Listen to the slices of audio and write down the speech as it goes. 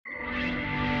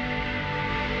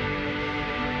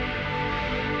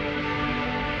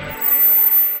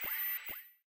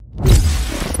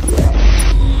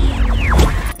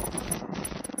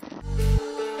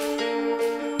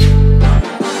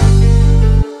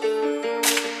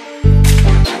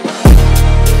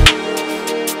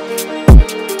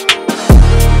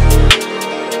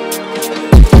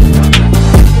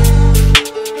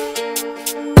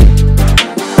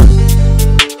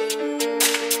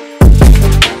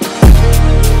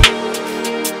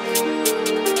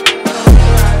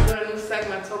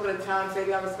time. Say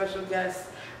we have a special guest,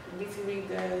 Btb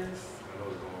Dezz. I know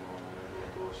what's going on,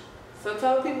 man. So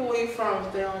tell people where you're from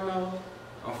if they don't know.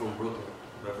 I'm from Brooklyn,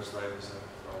 Bedford-Stuyvesant,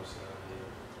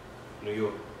 New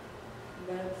York.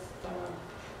 That's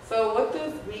so what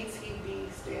does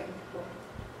BTB stand for?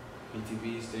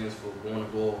 BTB stands for Born to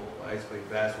Ball. I used to play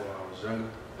basketball when I was younger.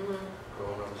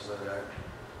 Growing up and stuff like that.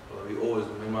 But me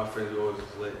and my friends, we always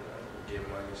was lit. Getting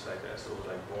money and shit like that. So it was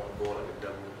like Born to Ball, like a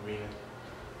double meaning.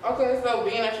 Okay, so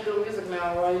being that you do music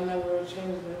now, why you never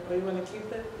changed it? Or you want to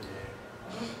keep it?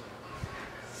 Yeah.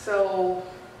 So,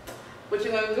 what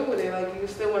you gonna do with it? Like, you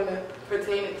still want to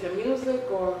pertain it to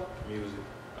music or? Music.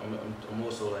 I'm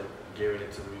also like gearing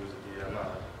into music. Yeah, I'm not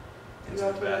like into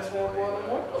You basketball.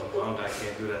 more? I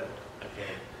can't do that. I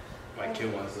can't. I might kill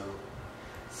myself.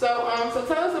 So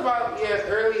tell us about your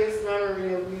earliest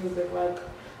memory of music. Like,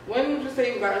 when would you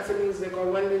say you got into music, or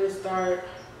when did it start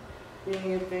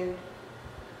being your thing?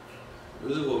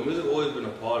 Music always been a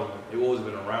part of me. It always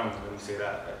been around me. Let me say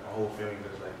that. Like my whole family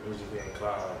does like music being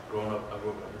inclined. Like growing up, I grew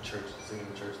up in church, singing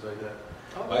in church like that.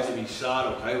 Okay. I used to be shot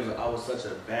up. I was such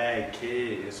a bad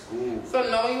kid in school. So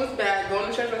knowing you was bad,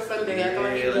 going to church on Sunday, acting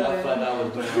like you I felt like I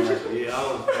was doing like I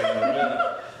was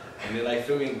bad. And then like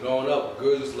me growing up,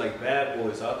 girls used to like bad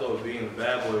boys. So I thought being a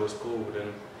bad boy was cool. But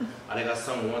then I think I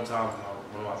sung one time.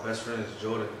 One of my best friends,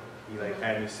 Jordan, he like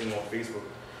had me sing on Facebook.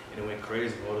 And it went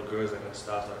crazy. All the girls like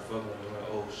started fucking with me. I'm like,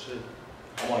 oh shit,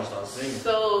 I want to start singing.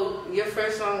 So your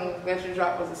first song that you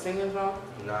dropped was a singing song?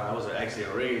 Nah, that was actually a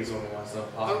reggae song with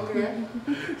myself. Okay.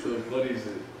 So funny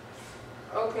shit.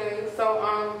 Okay, so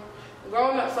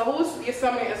growing up, so who's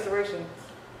some of your inspirations?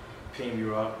 P&B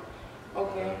Rock.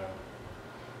 Okay.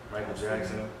 Michael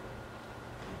Jackson.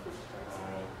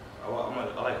 I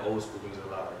like old school music a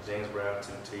lot, like James Brown,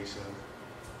 Temptation.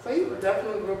 So you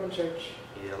definitely grew up in church.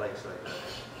 Yeah, I like shit like that.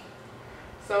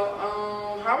 So,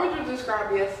 how would you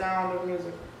describe your sound of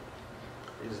music?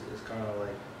 It's kind of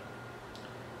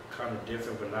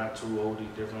different, but not too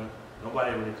oldie different.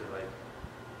 Nobody really could like,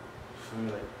 for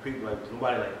me, like people like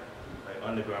nobody like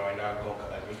underground right now,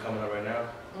 like me coming up right now.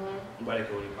 Nobody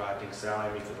could really probably think sound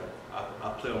like me because like I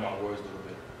play on my words a little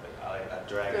bit. Like I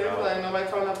drag it out. Like nobody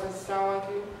coming up and sound like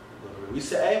you. We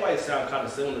say everybody sound kind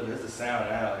of similar, but it's the sound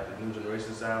now, like the new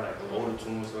generation sound, like older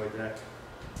tunes stuff like that.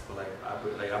 But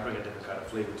like I bring a different kind of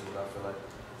flavor to it. I feel like.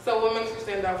 So what makes you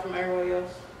stand out from everybody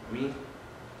else? Me,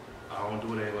 I don't do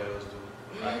what everybody else do.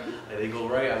 Like they go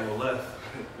right, I go left.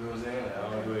 You know what I'm saying? Like, I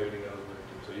don't do everything else what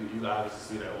they do. So you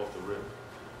obviously see that off the rip.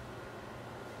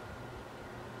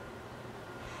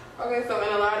 Okay, so in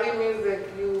a lot of your music,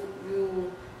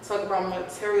 you talk about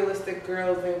materialistic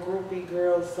girls and groupie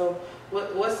girls. So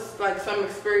what's like some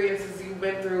experiences you've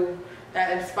been through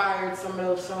that inspired some of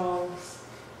those songs?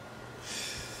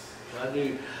 I knew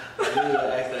you would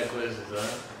ask that question, son.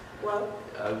 What?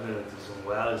 I've been through some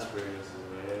wild experiences,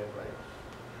 man. Like,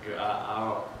 girl, I don't.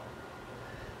 You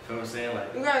know what I'm saying? Like,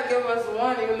 you gotta give us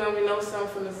one, even though we know some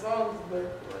from the songs. But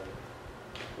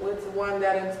what's one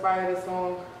that inspired a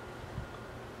song?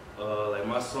 Like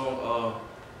my song,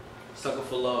 "Sucker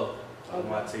for Love," on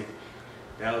my tape.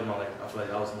 That was I feel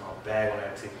like that was my bag on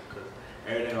that tape because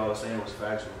everything I was saying was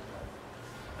factual.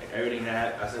 Like everything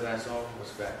that I said in that song was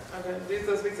fact. Okay, do you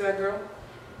still speak to that girl?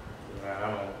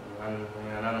 Nah, I don't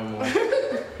more. I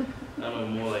don't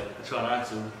more. Like I try not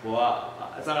to. Well,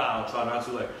 it's not that I don't try not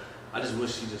to. Like I just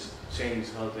wish she just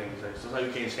changed her things. Like sometimes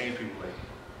you can't change people. Like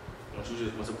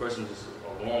once a person is a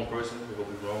wrong person, they're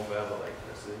gonna be wrong forever. Like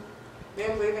that's it. You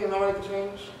don't think nobody can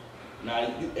change? Nah, I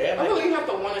feel like you have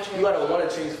to want to change. You gotta want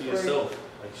to change for yourself.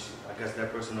 Like I guess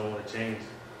that person don't want to change.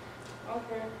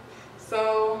 Okay.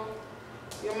 So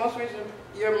your most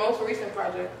recent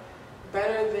project,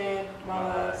 Better Than My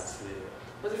Last. Yeah.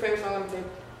 What's your favorite song on the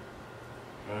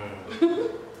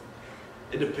tape?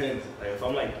 It depends. Like if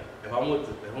I'm with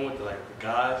the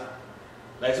guys,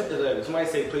 like if somebody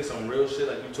say play some real shit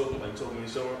like you told me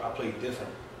so, I play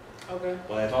different. Okay.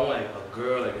 But if I'm like a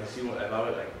girl, like if I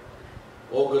was like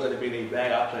all girls that be in their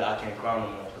bag, I Can't Cry No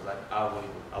More because like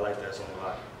I like that song a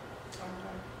lot. Okay.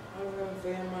 I was gonna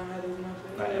say In My Head is my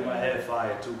favorite. Like In My Head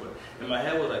fire too, but In My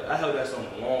Head was like I held that song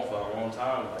for a long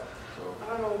time. Like so. I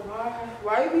don't know why.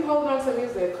 Why you be holding on to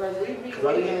music? Cause we be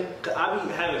waiting. I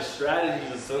be having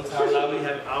strategies and sometimes I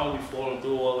don't be falling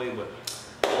through all the way, but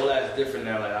all that's different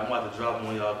now. Like I'm about to drop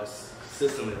on y'all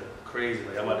consistently crazy.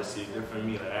 Like I'm about to see a different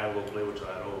me. Like I ain't gonna play with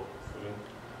y'all at all.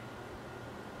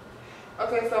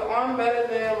 Okay, so on Better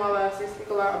Than My Last, you speak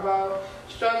a lot about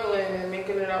struggling and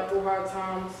making it out through hard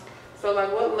times. So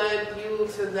like what led you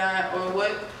to that, or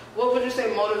what would you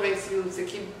say motivates you to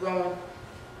keep going?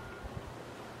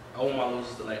 I want my little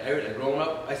sister, like growing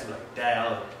up, I used to be like,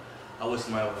 Dad, I wish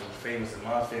somebody was famous in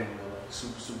my family, or like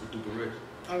super duper rich.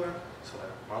 Okay. So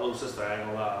like my little sister, I ain't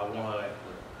gonna lie, I want her like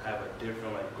to have a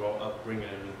different like grown upbringing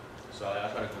than me. So like, I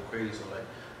try to go crazy. So like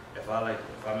if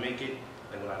I make it,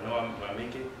 like when I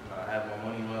make it, and I have my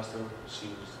money and all that stuff,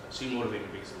 she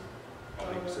motivated me basically. My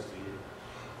little sister,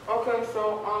 yeah. Okay, so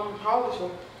how old is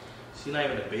she? She's not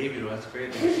even a baby though. That's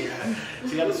crazy.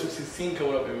 She got a Sweet 16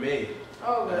 coming up in May.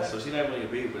 Oh, okay. So she's not really a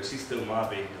baby, but she's still my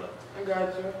baby. Like. I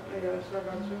got you.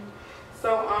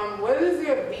 So what is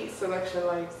your beat selection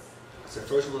like? So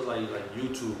first it was like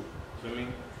YouTube, you feel me?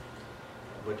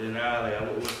 But then now like I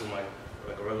went from like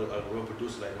a real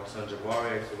producer, like my son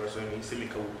Jabari, actually, he sent me a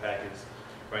couple packets.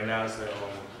 Right now it's like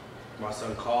my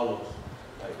son Carlos,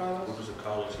 like producer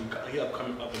Carlos. He up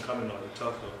and coming on. He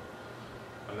tough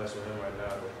though. I mess with him right now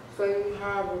though. So you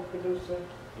have a producer?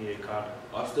 Yeah, kind of.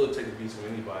 I'll still take beats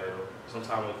from anybody though.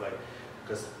 Sometimes it's like,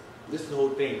 cause this is the whole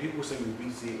thing. People send me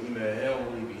beats in email, they don't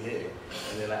really be hitting,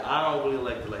 and then like I don't really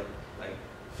like to like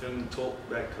feel me talk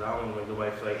back, cause I don't want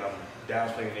nobody feel like I'm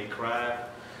downplaying they cry.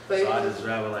 So I just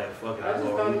rather like fuck it. I just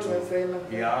don't even say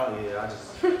nothing. Yeah, I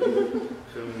just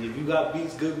feel me. If you got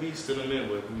beats, good beats, send them in.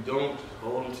 But if you don't,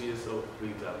 hold them to yourself.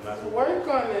 Please, work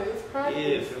on it. It's practice.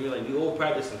 Yeah, feel me. Like we all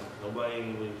practicing. Nobody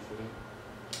ain't really feel me.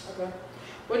 Okay.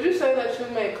 Would you say that you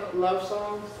make love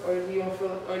songs, or do you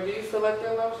feel like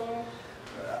they're love songs?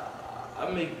 I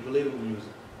make relatable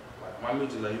music. Like my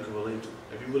music, like you can relate to.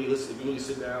 If you really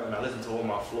sit down and I listen to all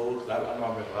my flows, I know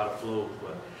I make a lot of flows,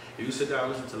 but if you sit down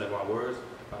and listen to like my words,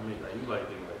 I mean, like you like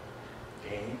think like,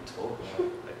 damn, you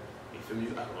talking like you feel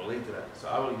me? I can relate to that. So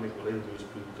I really make relatable music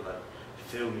for people to like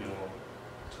feel me on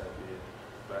type of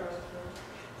facts.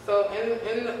 So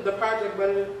in the project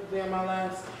Better Than My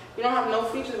Last, you don't have no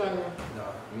features on there. No.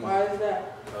 Why is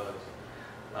that? Because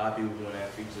a lot of people doing that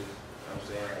features. You know what I'm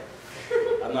saying? Like,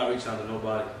 I'm not reaching out to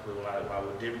nobody. But when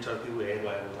I did reach out to people,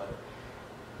 everybody was like.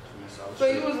 So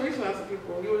you was reaching out to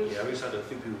people? Yeah, I reached out to a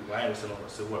few people. I ain't saying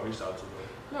who I reached out to.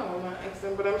 No, I'm not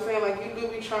asking, but I'm saying like you do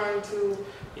be trying to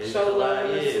show love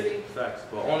in the city. Facts.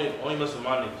 But only mess with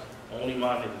my niggas. Only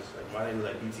my niggas. Like my niggas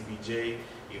like Btb Dezz,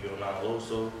 Evil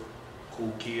Nanaloso,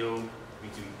 Cool Kill,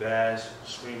 Btb Dezz,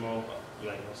 Screamo,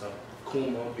 like some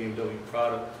Kuma, BMW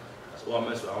product. That's all I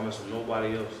mess with. I don't mess with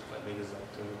nobody else. Like niggas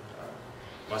like me.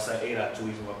 My son A.Dot too,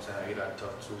 even my son A.Dot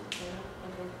tough too. Yeah,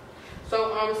 okay.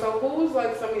 So who's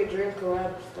like some of your dream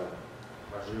collab stuff?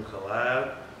 My dream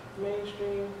collab?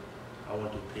 Mainstream. I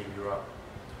want to do Btb Rock.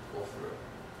 Go for it.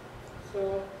 So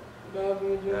that would be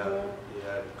a dream collab? Yeah,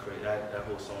 that'd be crazy. That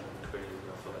whole song would be crazy,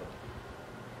 I feel like.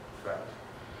 Fact.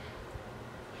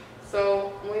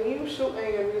 So when you shoot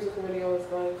in your music videos,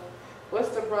 like, what's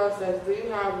the process? Do you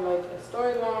have like a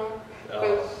storyline?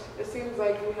 Because it seems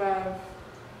like you have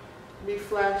be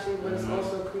flashy, but it's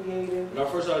also creative. When I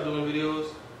first started doing videos,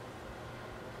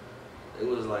 it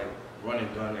was like run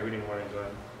and gun, everything run and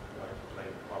gun.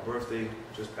 Like my birthday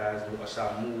just passed, I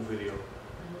shot a move video.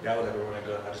 That was like a run and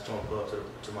gun. I just turned up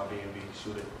to my B&B,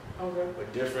 shoot it. Okay.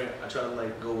 But different, I try to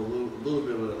like go a little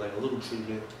bit with it, like a little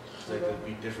treatment, like to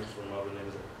be different from other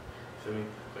niggas. Feel me?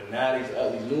 But now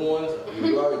these new ones,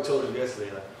 we already told you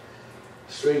yesterday, like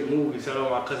straight movie. Shout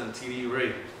out my cousin TD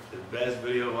Ray, the best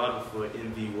videographer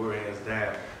in the world, hands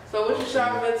down. So what you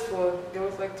shot vids for? There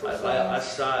was like 2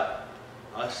 songs.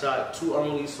 I shot 2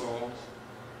 unreleased songs.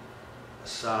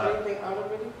 Anything out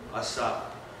of it? I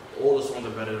shot all the songs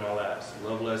are better than my last.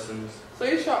 Love Lessons. So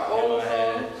you shot all the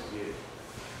songs?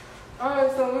 Yeah.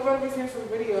 Alright, so we're gonna be seeing some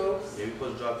videos. Yeah, we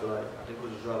supposed to drop I think we're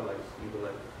supposed to drop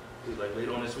either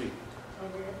later on this week.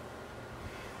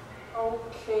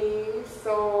 Okay,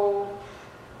 so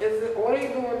what are you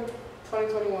doing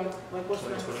 2021? Like what's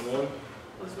 2021? Next?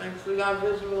 What's next? We got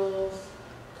visuals,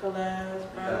 collabs,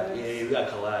 projects. Yeah, we got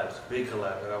collabs, big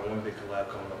collabs. I got one big collab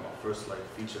coming up, my first like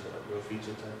feature, like real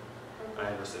feature type. I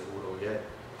ain't gonna say who though yet,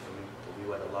 but we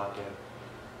like to lock in.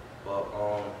 But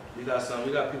we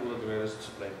got people looking at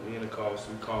us, like we in the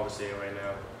conversating right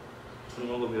now.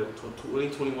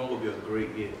 2021 will be a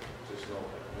great year. Just know, like,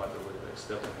 I'm about to like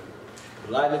step on it.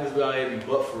 A lot of niggas be out here be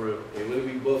butt for real. They really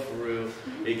be butt for real.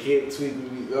 They can't tweet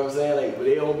with me, you know what I'm saying? Like, but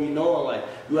they don't be knowing, like,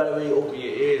 you gotta really open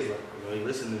your ears, like, you know,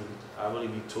 listen to me. I really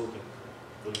be talking.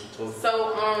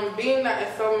 So, being that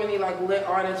it's so many like lit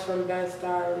artists from that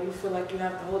style, do you feel like you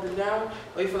have to hold it down,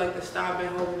 or you feel like the style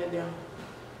been holding it down?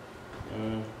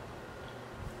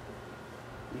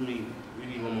 We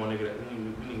need one more nigga. We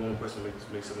need one person to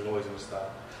make some noise in the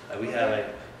style. Like we had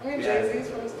like. I mean, Jay-Z's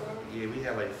from the style. Yeah, we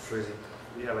had like Frizzy.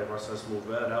 We had like my son Smooth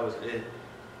Bell. That was it.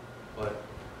 But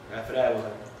after that, it was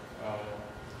like I don't know.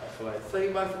 I feel like. So you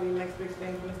about to be next big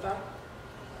thing from the style?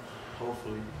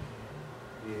 Hopefully.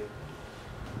 Yeah.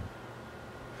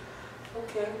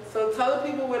 Okay, so tell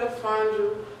the people where to find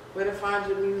you, where to find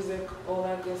your music, all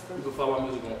that good stuff. You can find my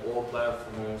music on all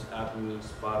platforms, Apple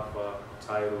Music, Spotify,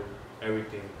 Tidal,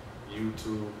 everything,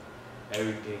 YouTube,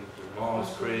 everything. Your mom's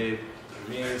crib,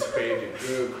 your man's crib, your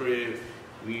girl crib.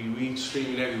 We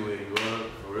streaming everywhere, you heard?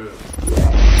 For real.